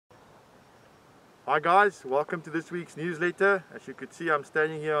Hi guys, welcome to this week's newsletter. As you can see, I'm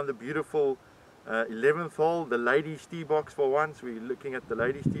standing here on the beautiful 11th hole, the ladies tee box for once. We're looking at the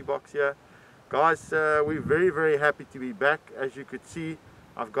ladies tee box here. Guys, we're very happy to be back. As you could see,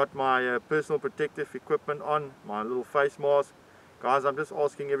 I've got my personal protective equipment on, my little face mask. Guys, I'm just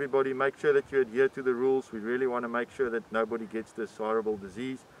asking everybody, make sure that you adhere to the rules. We really want to make sure that nobody gets this horrible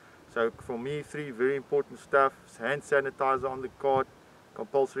disease. So for me, three very important stuff: hand sanitizer on the cart,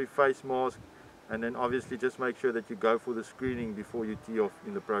 compulsory face mask, and then obviously just make sure that you go for the screening before you tee off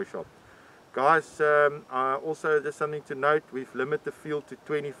in the pro shop. Guys, also just something to note, we've limited the field to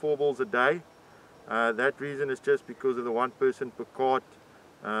 24 balls a day. That reason is just because of the one person per cart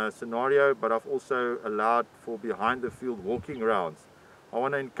scenario, but I've also allowed for behind the field walking rounds. I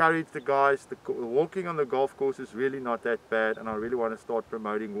want to encourage the guys, walking on the golf course is really not that bad, and I really want to start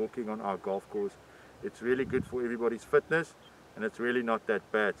promoting walking on our golf course. It's really good for everybody's fitness, and it's really not that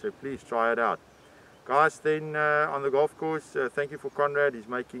bad, so please try it out. Guys, then on the golf course, thank you for Conrad. He's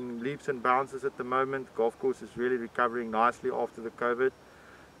making leaps and bounces at the moment. Golf course is really recovering nicely after the COVID,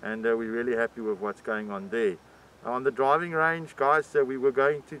 and we're really happy with what's going on there. On the driving range, guys, we were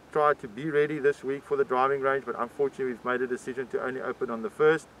going to try to be ready this week for the driving range, but unfortunately we've made a decision to only open on the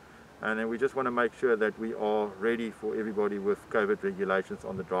 1st, and then we just want to make sure that we are ready for everybody with COVID regulations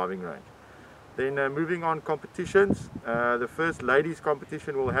on the driving range. Then moving on, competitions. The first ladies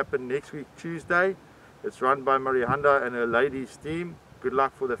competition will happen next week, Tuesday. It's run by Marianda and her ladies team. Good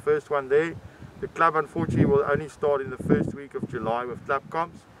luck for the first one there. The club unfortunately will only start in the first week of July with club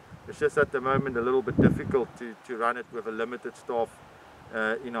comps. It's just at the moment a little bit difficult to run it with a limited staff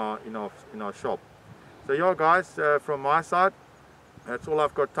in our shop. So yeah guys, from my side, that's all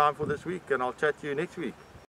I've got time for this week, and I'll chat to you next week.